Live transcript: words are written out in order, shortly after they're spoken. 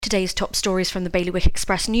today's top stories from the Bailiwick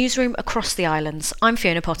Express newsroom across the islands. I'm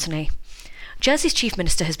Fiona Potney. Jersey's Chief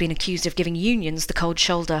Minister has been accused of giving unions the cold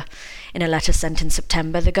shoulder. In a letter sent in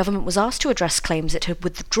September, the government was asked to address claims it had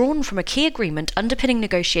withdrawn from a key agreement underpinning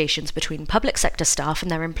negotiations between public sector staff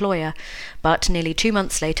and their employer. But nearly 2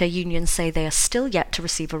 months later, unions say they are still yet to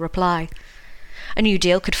receive a reply. A new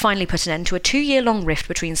deal could finally put an end to a 2-year-long rift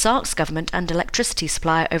between SARC's government and electricity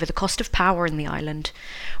supplier over the cost of power in the island.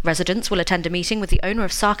 Residents will attend a meeting with the owner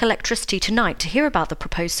of SARC Electricity tonight to hear about the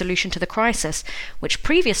proposed solution to the crisis, which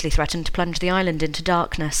previously threatened to plunge the island into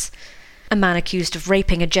darkness. A man accused of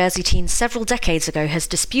raping a Jersey teen several decades ago has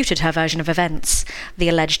disputed her version of events. The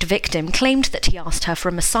alleged victim claimed that he asked her for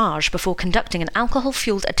a massage before conducting an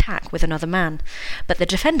alcohol-fueled attack with another man. But the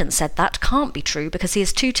defendant said that can't be true because he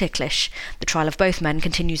is too ticklish. The trial of both men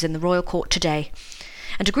continues in the Royal Court today.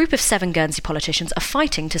 And a group of 7 Guernsey politicians are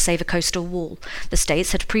fighting to save a coastal wall. The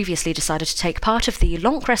states had previously decided to take part of the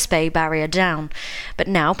L'Ancresse Bay barrier down, but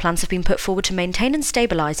now plans have been put forward to maintain and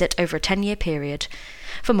stabilise it over a 10-year period.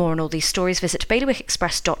 For more on all these stories, visit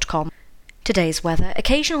bailiwickexpress.com. Today's weather: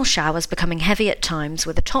 occasional showers becoming heavy at times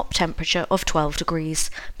with a top temperature of 12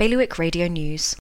 degrees. Bailiwick Radio News.